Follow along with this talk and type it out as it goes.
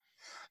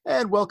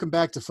And welcome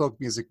back to Folk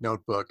Music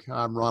Notebook.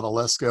 I'm Ron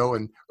Olesko,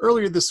 and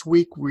earlier this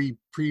week we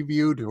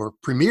previewed, or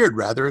premiered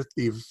rather,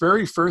 the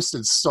very first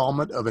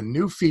installment of a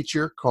new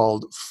feature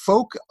called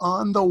Folk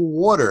on the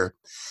Water.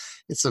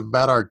 It's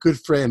about our good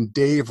friend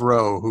Dave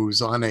Rowe,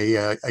 who's on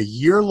a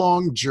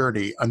year-long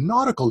journey, a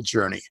nautical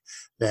journey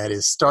that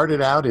is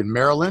started out in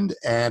Maryland,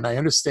 and I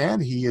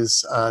understand he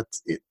is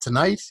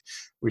tonight.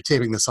 We're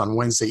taping this on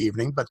Wednesday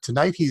evening, but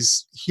tonight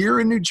he's here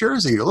in New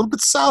Jersey, a little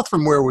bit south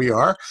from where we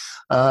are,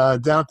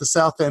 down at the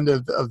south end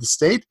of the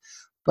state.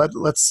 But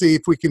let's see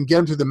if we can get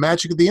him through the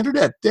magic of the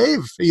internet.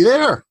 Dave, are you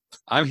there?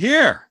 I'm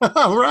here.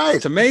 All right.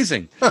 It's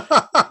amazing.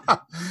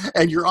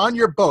 And you're on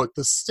your boat,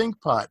 the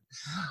Stink Pot.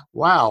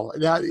 Wow.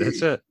 Now,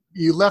 That's it.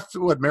 You left,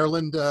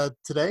 Maryland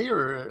today?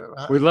 Or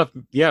We left,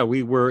 yeah,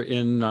 we were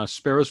in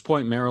Sparrows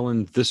Point,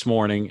 Maryland this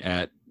morning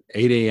at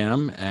 8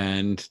 a.m.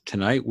 And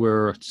tonight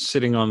we're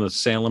sitting on the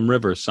Salem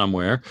River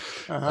somewhere,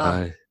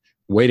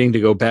 waiting to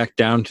go back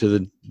down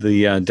to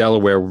the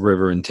Delaware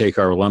River and take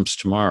our lumps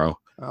tomorrow.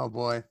 Oh,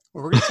 boy.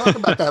 Well, we're going to talk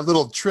about that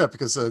little trip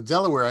because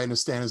Delaware, I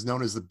understand, is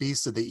known as the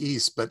Beast of the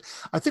East. But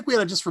I think we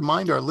ought to just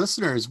remind our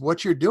listeners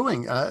what you're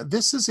doing.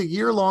 This is a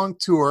year-long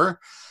tour.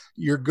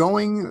 You're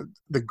going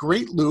the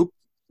Great Loop,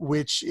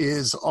 which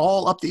is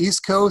all up the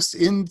East Coast,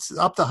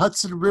 up the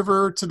Hudson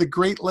River to the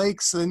Great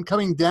Lakes, and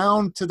coming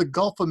down to the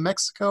Gulf of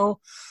Mexico,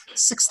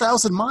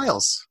 6,000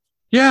 miles.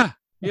 Yeah.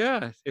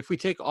 If we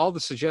take all the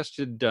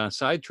suggested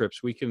side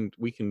trips, we can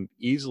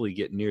easily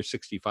get near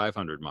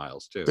 6,500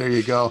 miles too. There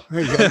you go.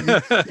 You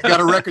got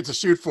a record to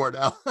shoot for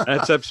now.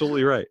 That's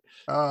absolutely right.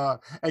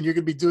 And you're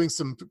going to be doing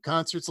some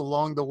concerts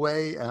along the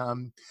way.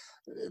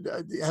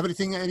 Have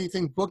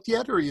anything booked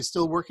yet, or are you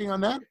still working on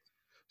that?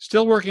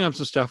 Still working on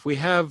some stuff. We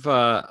have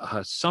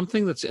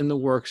something that's in the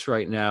works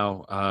right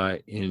now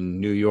in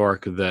New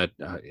York that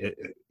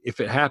if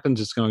it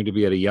happens, it's going to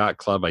be at a yacht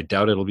club. I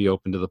doubt it'll be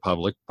open to the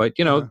public, but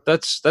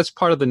that's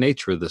part of the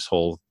nature of this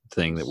whole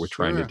thing that we're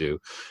trying to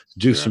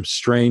do some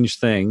strange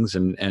things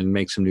and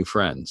make some new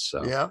friends.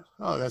 So yeah.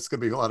 Oh, that's going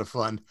to be a lot of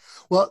fun.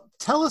 Well,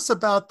 tell us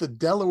about the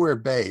Delaware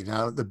Bay.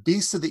 Now, the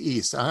Beast of the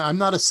East. I'm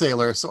not a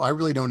sailor, so I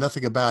really know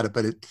nothing about it,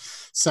 but it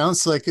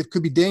sounds like it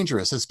could be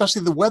dangerous,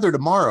 especially the weather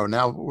tomorrow.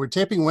 Now, we're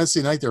taping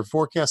Wednesday night. They're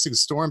forecasting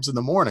storms in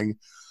the morning.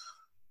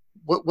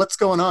 What's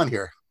going on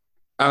here?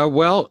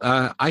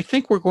 I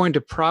think we're going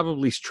to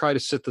probably try to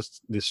sit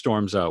the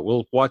storms out.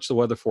 We'll watch the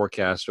weather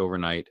forecast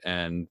overnight,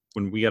 and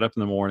when we get up in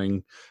the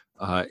morning,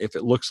 if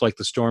it looks like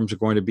the storms are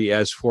going to be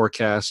as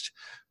forecast,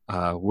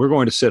 we're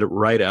going to sit it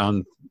right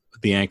on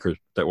the anchor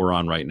that we're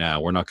on right now.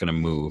 We're not going to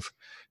move,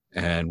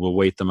 and we'll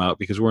wait them out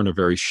because we're in a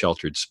very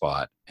sheltered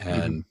spot.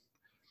 And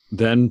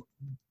then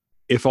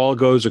if all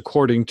goes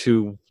according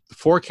to the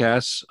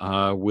forecasts,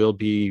 we'll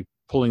be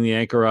pulling the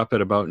anchor up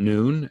at about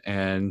noon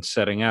and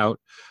setting out.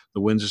 The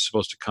winds are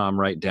supposed to calm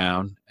right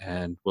down,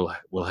 and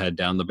we'll head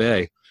down the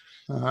bay.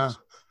 Now,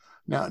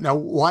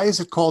 why is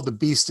it called the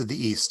Beast of the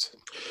East?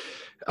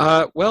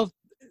 Well,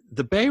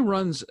 the bay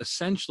runs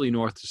essentially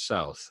north to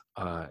south.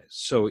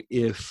 So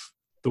if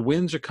the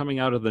winds are coming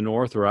out of the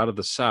north or out of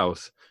the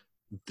south,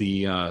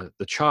 the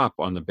chop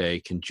on the bay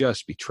can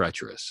just be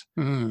treacherous.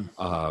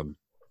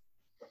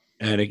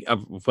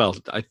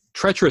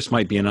 Treacherous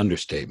might be an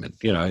understatement.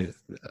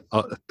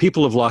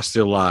 People have lost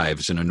their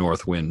lives in a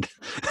north wind.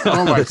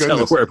 Oh my goodness!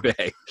 Delaware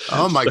Bay.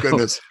 Oh my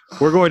goodness!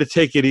 We're going to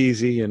take it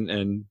easy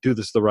and do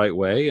this the right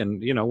way.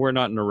 And we're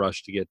not in a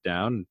rush to get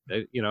down.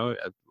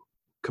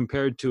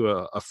 Compared to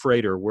a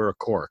freighter, we're a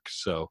cork.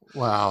 So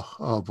wow!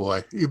 Oh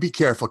boy, you be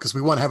careful because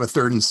we want to have a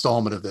third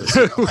installment of this.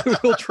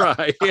 We'll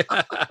try.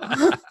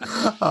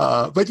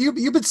 But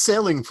you've been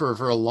sailing for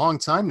a long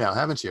time now,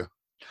 haven't you?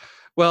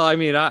 Well, I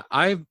mean,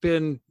 I've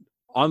been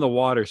on the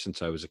water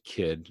since I was a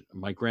kid.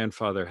 My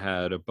grandfather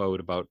had a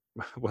boat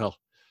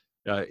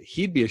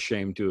he'd be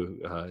ashamed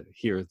to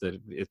hear that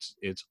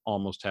it's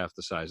almost half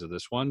the size of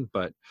this one,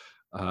 but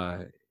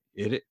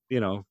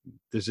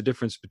there's a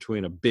difference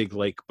between a big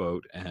lake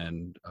boat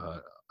and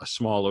a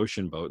small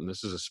ocean boat, and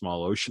this is a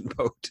small ocean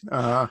boat.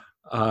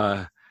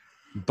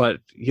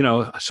 But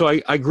so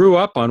I grew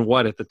up on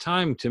what at the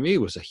time to me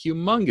was a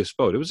humongous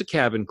boat. It was a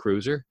cabin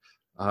cruiser.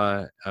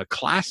 A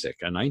classic,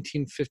 a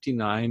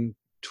 1959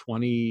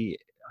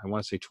 I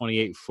want to say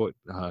 28-foot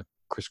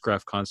Chris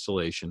Craft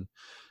Constellation,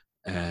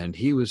 and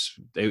it was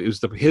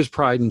his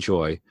pride and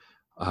joy.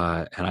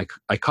 And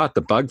I caught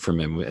the bug from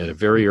him at a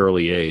very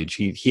early age.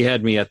 He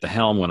had me at the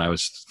helm when I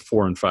was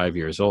 4 and 5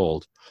 years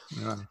old.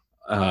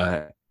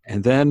 Yeah.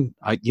 And then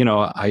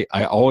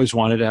I always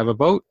wanted to have a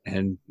boat,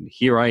 and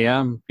here I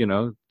am,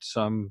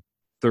 some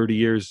 30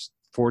 years.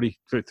 40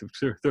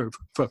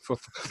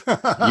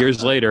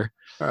 years later.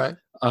 All right.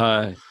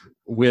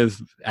 With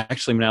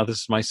actually now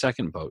this is my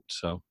second boat.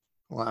 So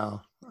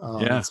wow. Oh,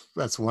 yeah,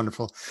 that's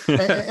wonderful.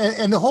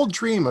 and the whole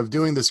dream of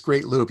doing this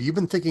great loop, you've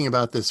been thinking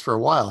about this for a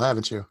while,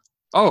 haven't you?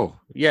 Oh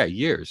yeah,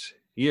 years.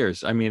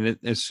 I mean,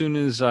 as soon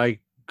as I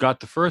got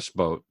the first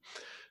boat,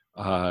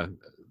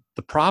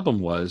 the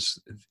problem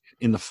was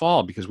in the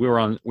fall because we were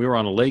on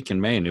a lake in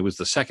Maine. It was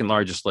the second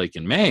largest lake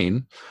in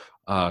Maine,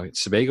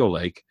 Sebago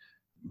Lake,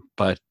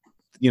 but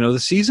the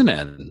season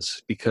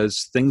ends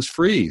because things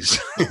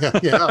freeze.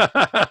 Yeah.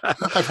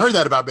 I've heard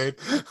that about Maine.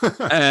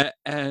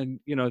 And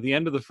the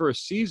end of the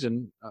first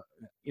season,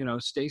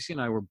 Stacey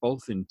and I were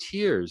both in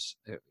tears,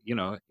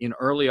 in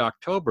early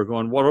October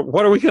going,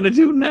 what are we going to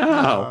do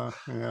now?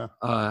 Yeah.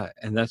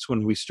 And that's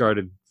when we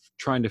started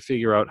trying to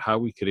figure out how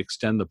we could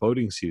extend the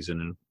boating season.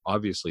 And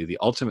obviously the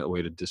ultimate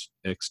way to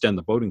extend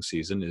the boating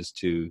season is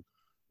to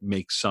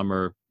make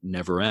summer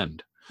never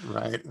end.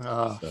 Right.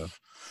 So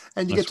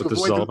and you that's get to what this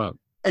is avoid all about.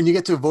 and you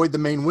get to avoid the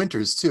Maine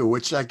winters too,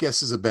 which I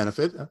guess is a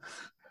benefit.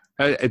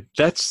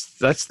 That's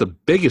the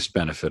biggest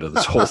benefit of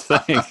this whole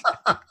thing.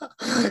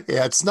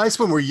 Yeah, it's nice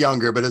when we're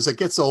younger, but as it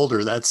gets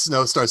older, that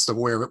snow starts to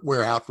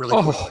wear out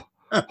really quickly.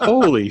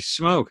 Holy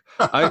smoke!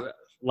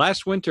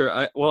 Last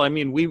winter,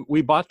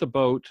 we bought the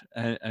boat,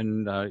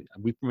 and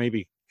we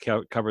maybe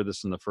covered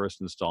this in the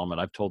first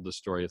installment. I've told this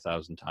story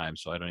 1,000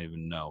 times, so I don't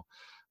even know.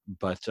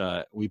 But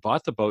we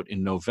bought the boat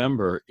in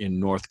November in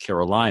North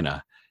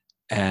Carolina,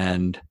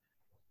 and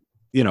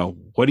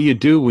what do you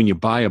do when you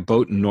buy a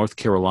boat in North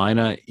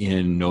Carolina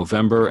in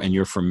November and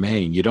you're from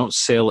Maine? You don't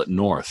sail it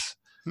north.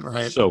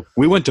 Right. So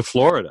we went to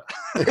Florida.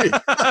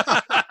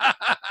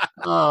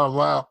 Oh,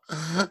 wow.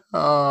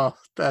 Oh,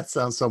 that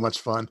sounds so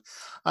much fun.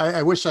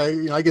 I wish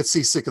I get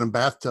seasick in a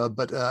bathtub,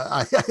 but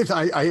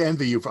I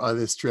envy you for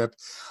this trip.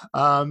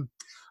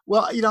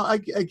 Well,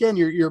 again,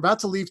 you're about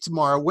to leave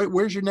tomorrow.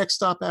 Where's your next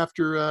stop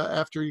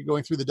after you're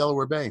going through the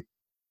Delaware Bay?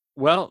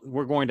 Well,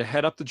 we're going to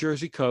head up the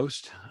Jersey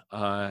coast,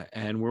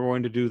 and we're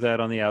going to do that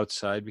on the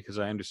outside because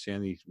I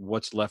understand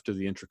what's left of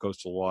the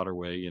Intracoastal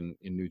Waterway in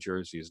New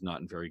Jersey is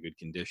not in very good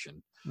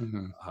condition.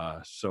 Mm-hmm.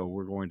 So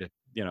we're going to,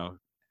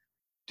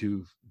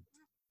 do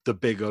the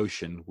big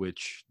ocean,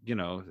 which,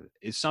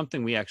 is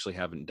something we actually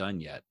haven't done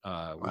yet.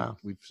 Wow.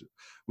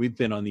 We've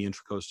been on the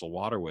Intracoastal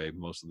Waterway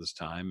most of this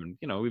time, and,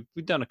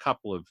 we've done a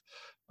couple of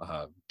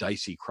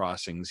dicey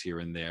crossings here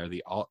and there.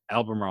 The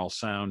Albemarle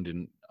Sound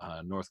in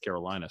North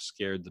Carolina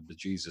scared the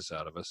bejesus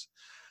out of us.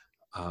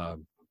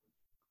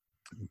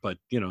 But,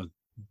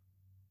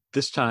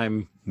 this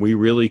time we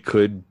really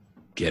could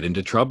get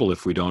into trouble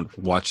if we don't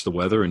watch the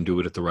weather and do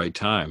it at the right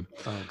time.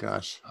 Oh,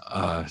 gosh.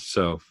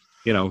 So,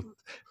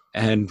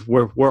 and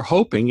we're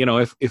hoping,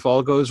 if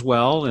all goes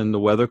well and the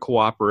weather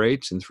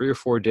cooperates, in 3 or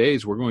 4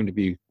 days, we're going to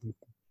be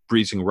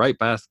breezing right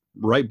by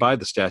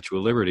the Statue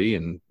of Liberty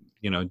and,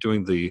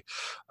 doing the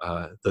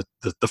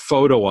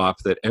photo op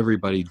that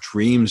everybody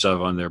dreams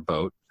of on their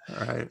boat.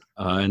 All right.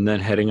 And then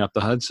heading up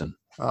the Hudson.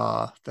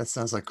 That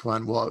sounds like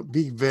fun. Well,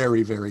 be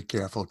very, very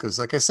careful because,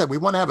 like I said, we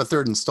want to have a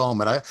third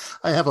installment.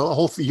 I have a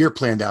whole year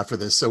planned out for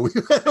this, so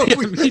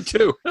Me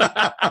too.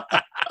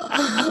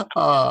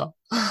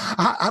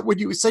 Would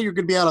you say you're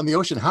going to be out on the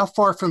ocean? How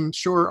far from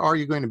shore are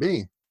you going to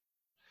be?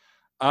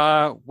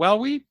 Well,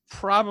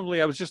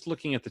 I was just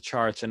looking at the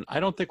charts, and I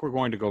don't think we're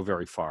going to go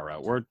very far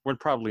out. We're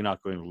probably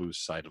not going to lose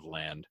sight of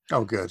land.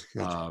 Oh, good.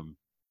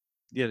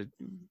 Yeah,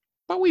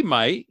 but we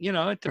might.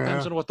 It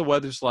depends on what the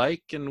weather's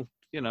like, and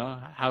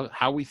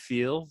how we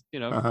feel.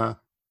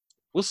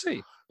 We'll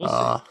see.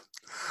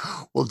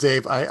 Well,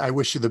 Dave, I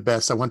wish you the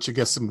best. I want you to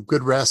get some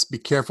good rest. Be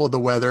careful of the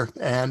weather.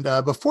 And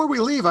before we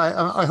leave,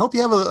 I hope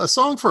you have a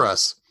song for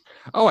us.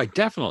 Oh, I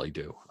definitely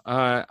do.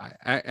 I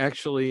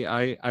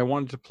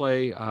wanted to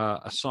play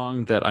a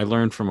song that I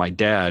learned from my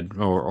dad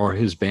or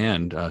his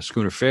band,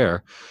 Schooner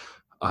Fair.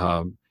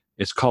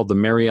 It's called the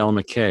Mary Ellen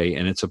McKay,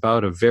 and it's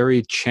about a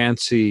very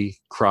chancy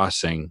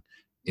crossing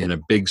in a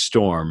big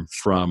storm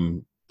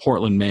from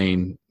Portland,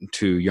 Maine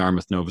to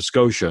Yarmouth, Nova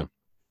Scotia.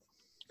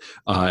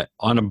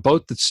 On a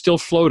boat that's still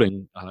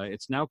floating.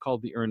 It's now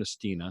called the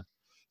Ernestina.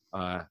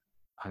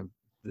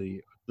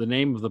 The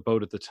name of the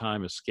boat at the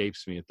time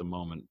escapes me at the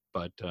moment,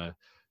 but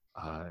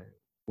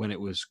when it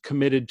was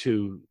committed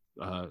to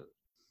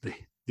the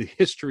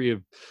history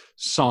of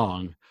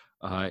song,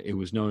 it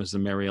was known as the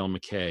Mary Ellen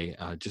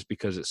McKay, just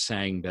because it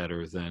sang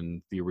better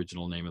than the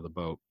original name of the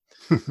boat.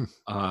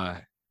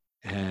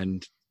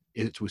 And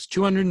it was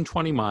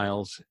 220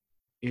 miles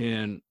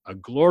in a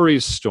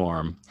glorious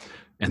storm,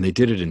 and they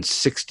did it in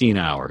 16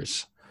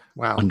 hours.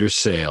 Wow. Under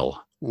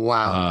sail.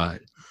 Wow.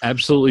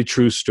 Absolutely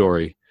true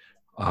story.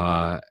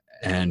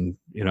 And,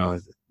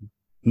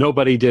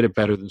 nobody did it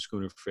better than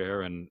Schooner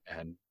Fair, and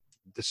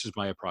this is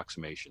my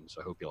approximation,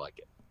 so I hope you like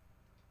it.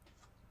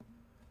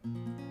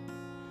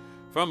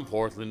 From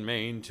Portland,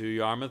 Maine to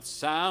Yarmouth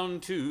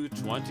Sound,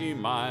 220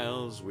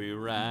 miles we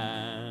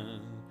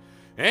ran.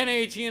 In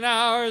 18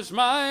 hours,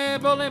 my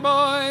bully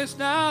boys,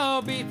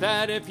 now beat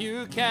that if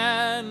you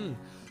can.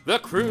 The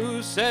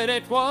crew said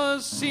it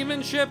was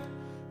seamanship,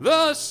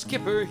 the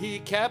skipper he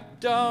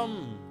kept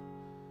dumb.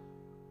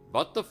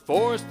 But the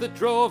force that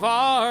drove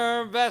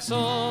our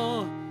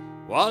vessel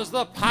was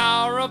the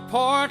power of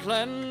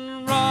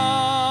Portland rum.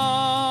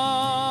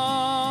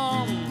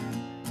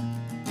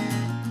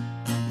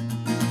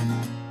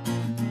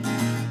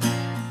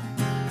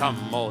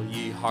 Come all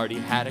ye hardy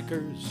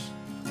haddockers,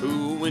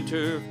 who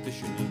winter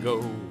fishing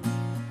go,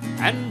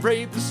 and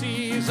brave the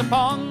seas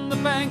upon the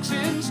banks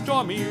in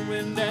stormy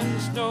wind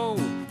and snow.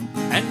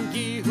 And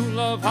ye who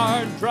love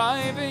hard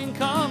driving,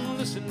 come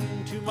listen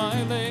to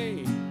my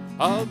lay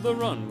of the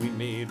run we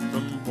made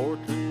from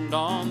Portland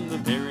on the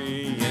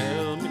Mary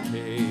L.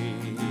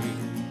 McKay.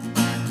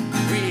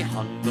 We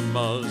hung the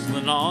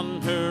muslin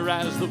on her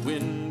as the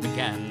wind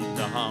began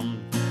to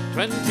hum.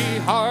 20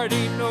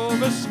 hardy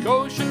Nova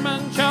Scotian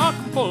men chock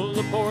full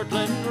of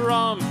Portland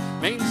rum,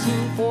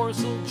 mainsail,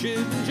 foresail,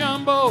 jib and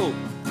jumbo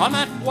on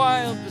that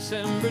wild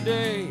December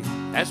day,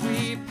 as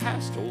we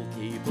passed old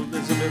Cape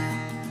Elizabeth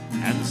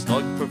and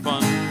slug for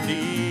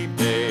Fundy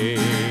Bay.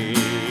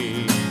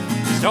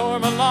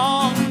 Storm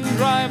along,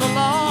 drive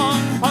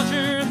along, punch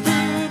her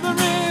through the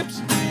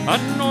ribs, a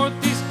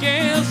northeast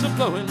gale's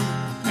a-blowing,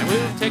 and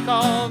we'll take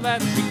all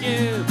that she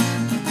gives.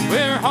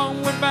 We're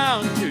homeward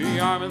bound to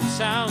Yarmouth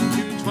Sound,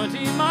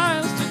 220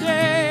 miles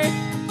today.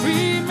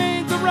 We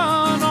made the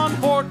run on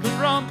Portland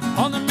rum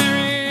on the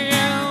Mary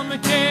L.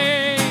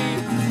 McKay.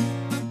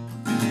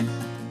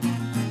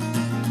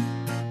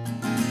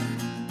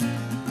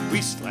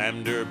 We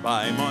slammed her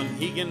by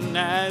Monhegan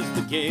as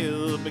the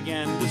gale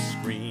began to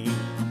scream.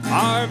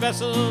 Our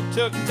vessel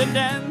took to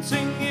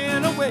dancing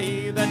in a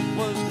way that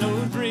was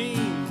no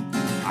dream.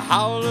 A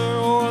howler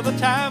o'er the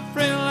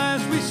taffrail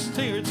as we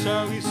steered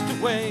southeast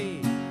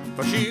away,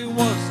 for she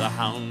was a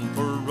hound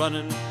for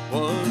running,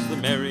 was the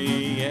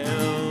Mary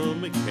L.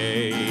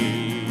 McKay.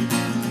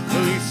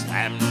 We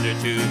slammed her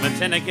to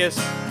Matinicus,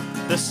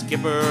 the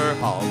skipper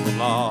hauled the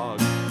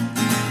log.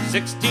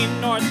 16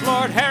 North,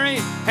 Lord Harry,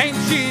 ain't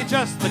she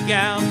just the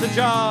gal to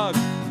jog?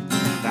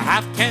 The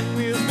half-can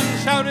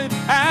wheelsman shouted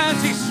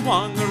as he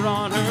swung her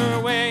on her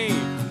way.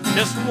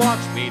 Just watch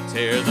me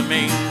tear the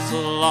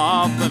mainsail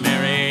off the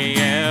Mary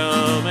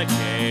L.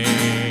 McKay.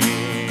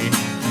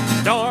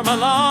 Storm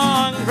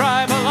along,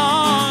 drive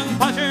along,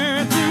 punch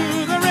her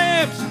through the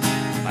ribs.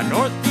 A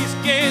northeast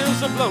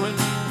gale's a-blowing,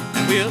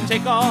 and we'll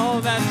take all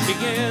that she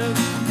gives.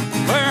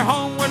 We're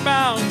homeward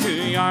bound to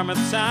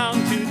Yarmouth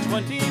Sound,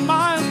 220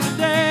 miles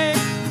today.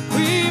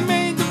 We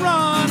made the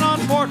run on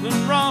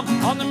Portland rum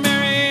on the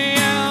Mary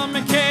L.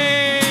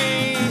 McKay.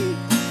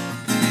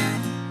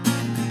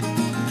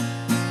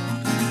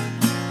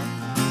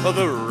 Well,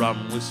 the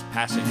rum was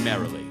passing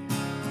merrily,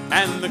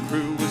 and the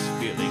crew was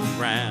feeling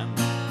grand.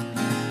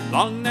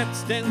 Long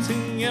nets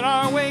dancing in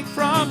our wake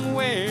from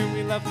where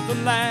we left the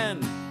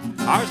land.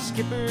 Our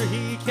skipper,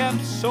 he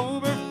kept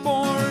sober,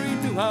 for he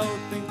knew how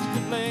things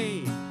could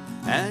lay,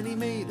 and he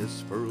made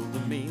us furl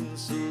the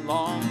mainsail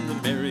on the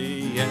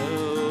Mary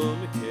L.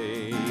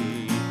 McKay.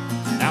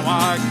 Now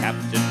our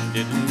captain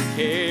didn't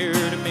care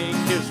to make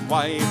his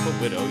wife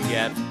a widow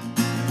yet.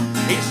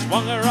 He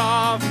swung her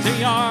off to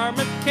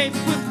Yarmouth Cape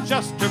with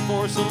just her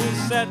foresail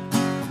set,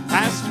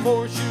 past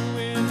Horseshoe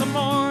in the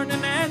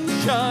morning and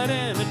shut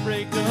in at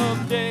break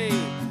of day,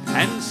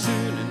 and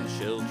soon in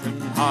Chiltern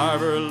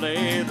Harbor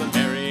lay the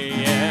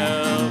Mary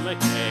L.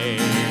 McKay.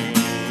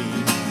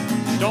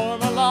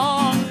 Storm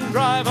along,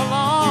 drive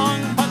along,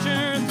 punch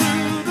her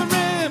through the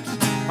ribs.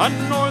 A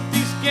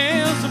northeast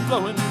gale's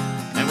a-blowing,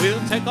 and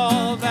we'll take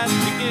all that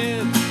she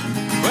gives.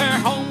 We're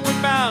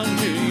homeward bound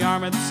to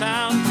Yarmouth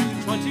Sound,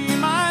 220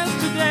 miles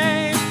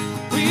today.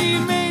 We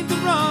made the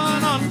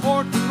run on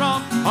Portland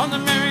rum on the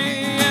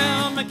Mary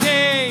L.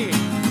 McKay.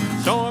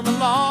 Storm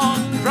along,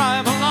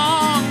 drive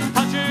along,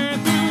 punch her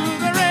through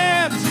the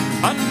ribs.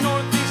 A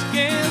northeast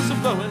gale's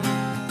a-blowing,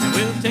 and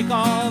we'll take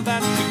all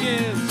that she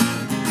gives.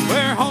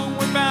 We're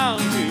homeward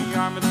bound to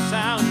Yarmouth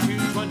Sound,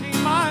 220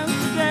 miles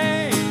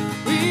today.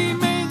 We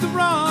made the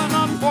run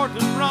on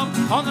Portland rum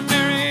on the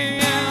Mary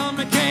L.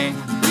 McKay.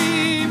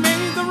 We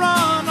made the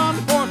run on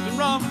Portland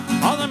rum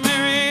on the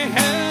Mary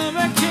L.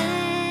 McKay.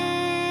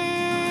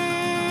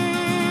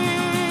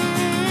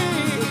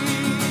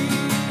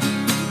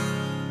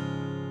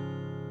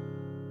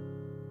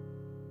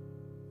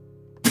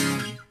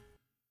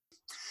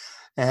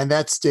 And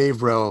that's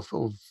Dave Rowe.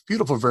 Oh,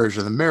 beautiful version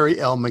of the Mary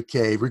L.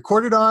 McKay,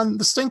 recorded on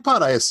the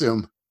Stinkpot, I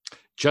assume.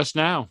 Just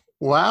now.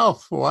 Wow.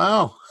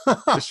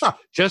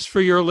 just for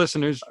your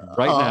listeners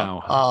right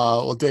now.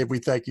 Well, Dave, we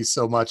thank you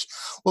so much.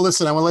 Well,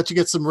 listen, I want to let you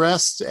get some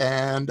rest.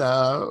 And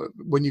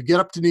when you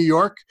get up to New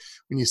York,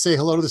 when you say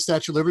hello to the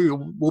Statue of Liberty,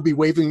 we'll be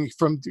waving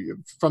from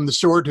the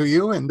shore to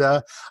you. And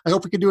I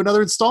hope we can do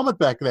another installment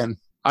back then.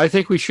 I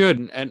think we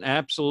should. And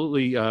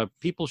absolutely,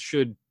 people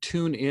should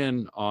tune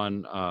in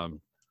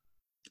on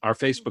our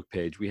Facebook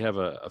page. We have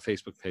a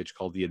Facebook page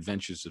called The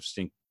Adventures of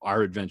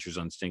Our Adventures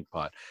on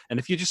Stinkpot. And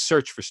if you just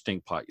search for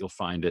Stinkpot, you'll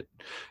find it.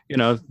 You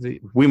know,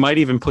 we might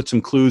even put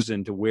some clues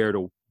into where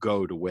to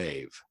go to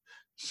wave.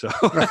 So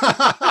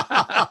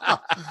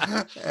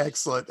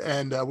excellent.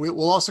 And we're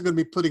also going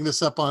to be putting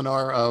this up on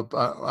our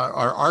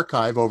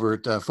archive over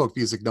at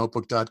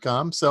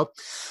folkmusicnotebook.com. So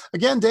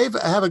again, Dave,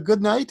 have a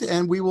good night,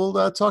 and we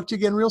will talk to you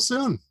again real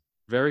soon.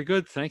 Very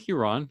good. Thank you,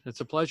 Ron.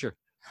 It's a pleasure.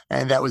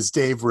 And that was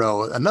Dave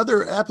Rowe.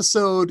 Another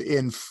episode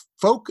in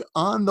Folk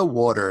on the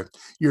Water.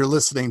 You're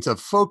listening to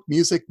Folk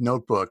Music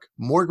Notebook.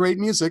 More great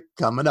music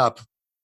coming up.